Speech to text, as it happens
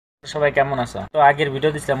সবাই কেমন আছো? তো আগের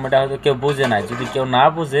ভিডিও দিছিলাম, ওটা হয়তো কেউ বুঝে নাই। যদি কেউ না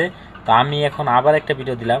বুঝে তো আমি এখন আবার একটা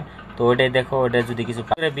ভিডিও দিলাম, তো ওইটাই দেখো। ওটা যদি কিছু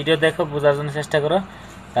ভিডিও দেখো, বোঝার জন্য চেষ্টা করো,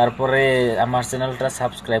 তারপরে আমার চ্যানেলটা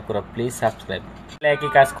সাবস্ক্রাইব করো, প্লিজ সাবস্ক্রাইব। একই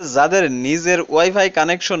কাজ। যাদের নিজের ওয়াইফাই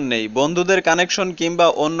কানেকশন নেই, বন্ধুদের কানেকশন কিংবা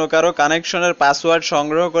অন্য কারো কানেকশনের পাসওয়ার্ড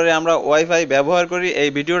সংগ্রহ করে আমরা ওয়াইফাই ব্যবহার করি, এই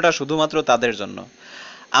ভিডিওটা শুধুমাত্র তাদের জন্য।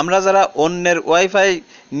 আমরা যারা অন্যের ওয়াইফাই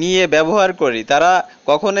নিয়ে ব্যবহার করি তারা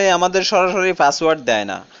কখনোই আমাদের সরাসরি পাসওয়ার্ড দেয়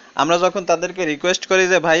না। আমরা যখন তাদেরকে রিকোয়েস্ট করি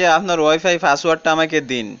যে ভাইয়া আপনার ওয়াইফাই পাসওয়ার্ডটা আমাকে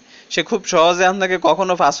দিন, সে খুব সহজে আপনাকে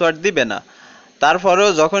কখনো পাসওয়ার্ড দিবে না। তারপরেও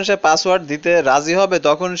যখন সে পাসওয়ার্ড দিতে রাজি হবে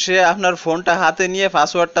তখন সে আপনার ফোনটা হাতে নিয়ে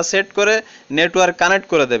পাসওয়ার্ডটা সেট করে নেটওয়ার্ক কানেক্ট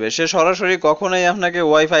করে দেবে। সে সরাসরি কখনোই আপনাকে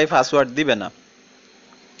ওয়াইফাই পাসওয়ার্ড দিবে না।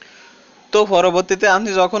 তো পরবর্তীতে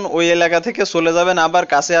আপনি যখন ওই এলাকা থেকে চলে যাবেন, আবার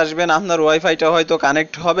কাছে আসবেন, আপনার ওয়াইফাইটা হয়তো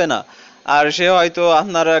কানেক্ট হবে না, আর সে হয়তো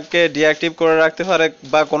আপনাকে ডিঅ্যাক্টিভ করে রাখতে পারে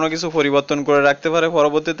বা কোনো কিছু পরিবর্তন করে রাখতে পারে।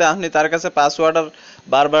 পরবর্তীতে আপনি তার কাছে পাসওয়ার্ড আর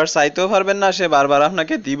বারবার চাইতেও পারবেন না, সে বারবার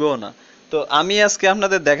আপনাকে দিবেও না। তো আমি আজকে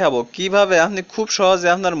আপনাদের দেখাবো কিভাবে আপনি খুব সহজে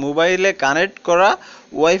আপনার মোবাইলে কানেক্ট করা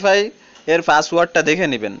ওয়াইফাই এর পাসওয়ার্ডটা দেখে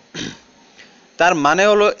নেবেন। তার মানে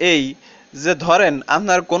হলো এই যে ধরেন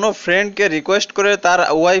আপনার কোনো ফ্রেন্ডকে রিকোয়েস্ট করে তার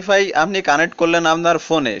ওয়াইফাই আপনি কানেক্ট করলেন আপনার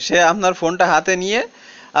ফোনে, সে আপনার ফোনটা হাতে নিয়ে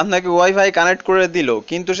আপনাকে ওয়াইফাই কানেক্ট করে দিল,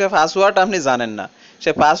 কিন্তু সে পাসওয়ার্ড আপনি জানেন না,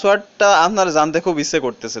 সে পাসওয়ার্ডটা আপনার জানতে খুব ইচ্ছে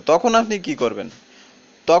করতেছে। তখন আপনি কি করবেন?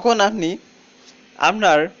 তখন আপনি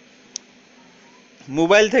আপনার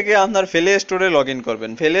মোবাইল থেকে আপনার প্লে স্টোরে লগ ইন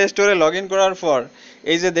করবেন। প্লে স্টোরে লগ ইন করার পর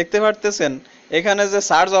এই যে দেখতে পারতেছেন এখানে যে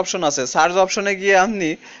সার্চ অপশন আছে, সার্চ অপশনে গিয়ে আপনি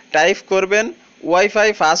টাইপ করবেন ওয়াইফাই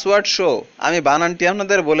পাসওয়ার্ড শো। আমি বানানটি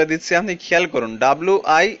আপনাদের বলে দিচ্ছি, আপনি খেয়াল করুন।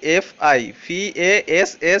 WIFI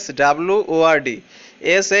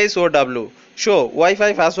PASSWORD show,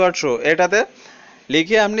 wifi password show, এটাতে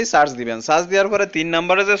লিখে আপনি সার্চ দিবেন। সার্চ দেওয়ার পরে 3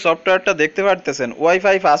 নম্বরে যে সফটওয়্যারটা দেখতে পারতেছেন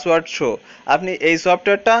ওয়াইফাই পাসওয়ার্ড শো, আপনি এই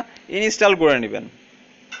সফটওয়্যারটা ইনস্টল করে নেবেন।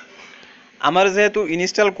 আমার যেহেতু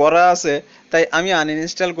ইনস্টল করা আছে তাই আমি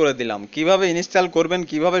আনইনস্টল করে দিলাম। কিভাবে ইনস্টল করবেন,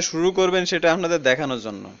 কিভাবে শুরু করবেন সেটা আপনাদের দেখানোর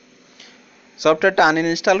জন্য। সফটওয়্যারটা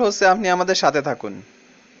আনইনস্টল হচ্ছে, আপনি আমাদের সাথে থাকুন।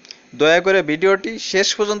 দয়া করে ভিডিওটি শেষ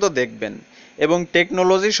পর্যন্ত দেখবেন এবং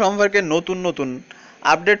টেকনোলজি সম্পর্কে নতুন নতুন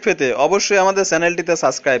আপডেট পেতে অবশ্যই আমাদের চ্যানেলটিতে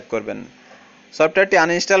সাবস্ক্রাইব করবেন। সফটওয়্যারটি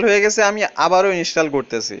আনইনস্টল হয়ে গেছে, আমি আবারও ইনস্টল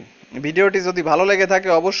করতেছি। ভিডিওটি যদি ভালো লেগে থাকে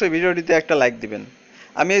অবশ্যই ভিডিওটিতে একটা লাইক দিবেন।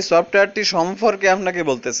 আমি এই সফটওয়্যারটি সম্পর্কে আপনাকে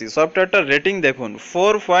বলতেছি। সফটওয়্যারটার রেটিং দেখুন,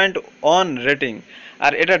 4.1 রেটিং,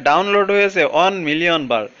 আর এটা ডাউনলোড হয়েছে 1 মিলিয়ন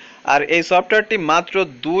বার। আর এই সফটওয়্যারটি মাত্র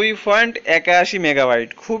 2.81 মেগাবাইট।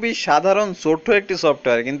 খুবই সাধারণ ছোট্ট একটি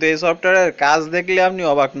সফটওয়্যার, কিন্তু এই সফটওয়্যারের কাজ দেখলে আপনি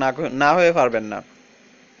অবাক না হয়ে পারবেন না।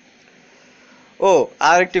 ও,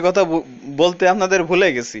 আর একটি কথা বলতে আপনাদের ভুলে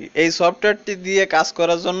গেছি, এই সফটওয়্যারটি দিয়ে কাজ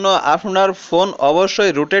করার জন্য আপনার ফোন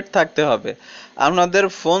অবশ্যই রুটেড থাকতে হবে। আপনাদের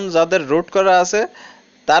ফোন যাদের রুট করা আছে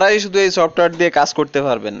তারাই শুধু এই সফটওয়্যার দিয়ে কাজ করতে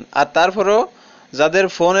পারবেন। আর তারপরেও যাদের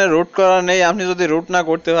ফোনে রুট করা নেই, আপনি যদি রুট না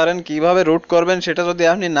করতে পারেন, কিভাবে রুট করবেন সেটা যদি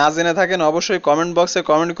আপনি না জেনে থাকেন অবশ্যই কমেন্ট বক্সে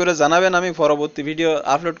কমেন্ট করে জানাবেন। আমি পরবর্তী ভিডিও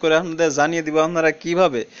আপলোড করে আপনাদের জানিয়ে দিব আপনারা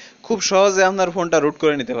কিভাবে খুব সহজে আপনার ফোনটা রুট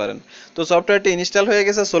করে নিতে পারেন। তো সফটওয়্যারটি ইনস্টল হয়ে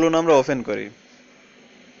গেছে, চলুন আমরা ওপেন করি।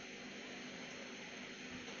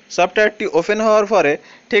 সফটওয়্যারটি ওপেন হওয়ার পরে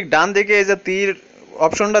ঠিক ডান দিকে এই যে তীর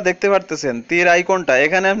অপশনটা দেখতে পারতেছেন, তীর আইকনটা,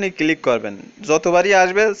 এখানে আপনি ক্লিক করবেন। যতবারই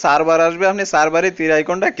আসবে, চারবার আসবে, আপনি চারবারই তীর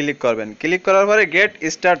আইকনটা ক্লিক করবেন। ক্লিক করার পরে গেট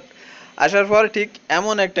স্টার্ট আসার পর ঠিক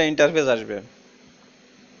এমন একটা ইন্টারফেস আসবে।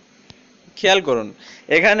 খেয়াল করুন,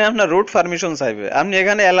 এখানে আপনার রুট পারমিশন চাইবে, আপনি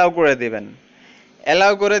এখানে অ্যালাউ করে দিবেন।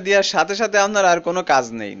 অ্যালাউ করে দেওয়ার সাথে সাথে আপনার আর কোনো কাজ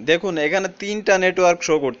নেই। দেখুন এখানে 3টা নেটওয়ার্ক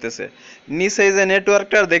শো করতেছে। নিচে যে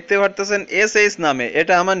নেটওয়ার্কটা দেখতে পারতেছেন SH নামে,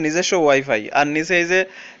 এটা আমার নিজস্ব ওয়াইফাই। আর নিচে যে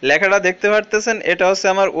লেখাটা দেখতে পারতেছেন এটা হচ্ছে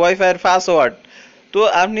আমার ওয়াইফাইয়ের পাসওয়ার্ড। তো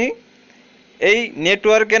আপনি এই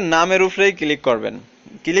নেটওয়ার্কের নামের উপরেই ক্লিক করবেন।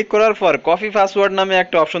 ক্লিক করার পর কপি পাসওয়ার্ড নামে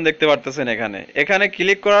একটা অপশন দেখতে পারতেছেন এখানে। এখানে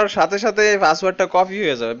ক্লিক করার সাথে সাথে এই পাসওয়ার্ডটা কপি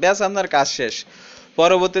হয়ে যাবে, ব্যাস আপনার কাজ শেষ।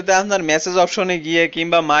 পরবর্তীতে আপনার মেসেজ অপশনে গিয়ে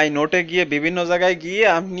কিংবা মাই নোটে গিয়ে বিভিন্ন জায়গায় গিয়ে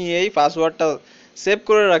আপনি এই পাসওয়ার্ডটা সেভ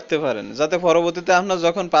করে রাখতে পারেন, যাতে পরবর্তীতে আপনার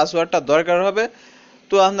যখন পাসওয়ার্ডটা দরকার হবে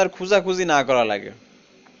তো আপনার খোঁজাখুঁজি না করা লাগে।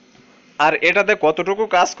 আর এটাতে কতটুকু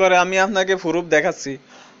কাজ করে আমি আপনাকে প্রুফ দেখাচ্ছি।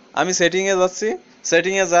 আমি সেটিংয়ে যাচ্ছি,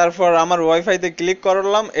 সেটিংয়ে যাওয়ার পর আমার ওয়াইফাইতে ক্লিক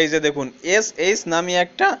করলাম। এই যে দেখুন SH নামে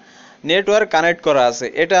একটা নেটওয়ার্ক কানেক্ট করা আছে,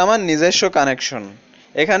 এটা আমার নিজস্ব কানেকশন।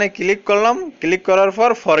 এখানে ক্লিক করলাম, ক্লিক করার পর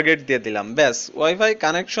ফরগেট দিয়ে দিলাম, ব্যাস ওয়াইফাই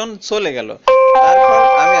কানেকশন চলে গেল। তারপর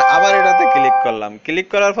আমি আবার এটাতে ক্লিক করলাম, ক্লিক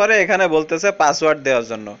করার পরে এখানে বলতেছে পাসওয়ার্ড দেওয়ার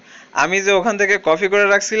জন্য। আমি যে ওখান থেকে কপি করে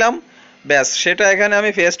রাখছিলাম, ব্যাস সেটা এখানে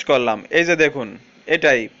আমি পেস্ট করলাম। এই যে দেখুন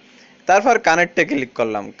এটাই। তারপর কানেক্টে ক্লিক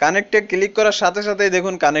করলাম, কানেক্টে ক্লিক করার সাথে সাথেই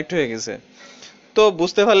দেখুন কানেক্ট হয়ে গেছে। তো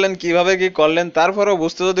বুঝতে পারলেন কিভাবে কি করলেন। তারপরেও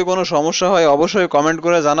বুঝতে যদি কোনো সমস্যা হয় অবশ্যই কমেন্ট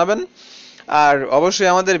করে জানাবেন। আর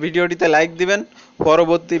অবশ্যই আমাদের ভিডিওটিতে লাইক দিবেন।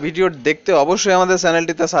 পরবর্তী ভিডিও দেখতে অবশ্যই আমাদের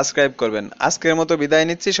চ্যানেলটিতে সাবস্ক্রাইব করবেন। আজকের মতো বিদায়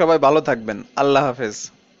নিচ্ছি, সবাই ভালো থাকবেন। আল্লাহ হাফেজ।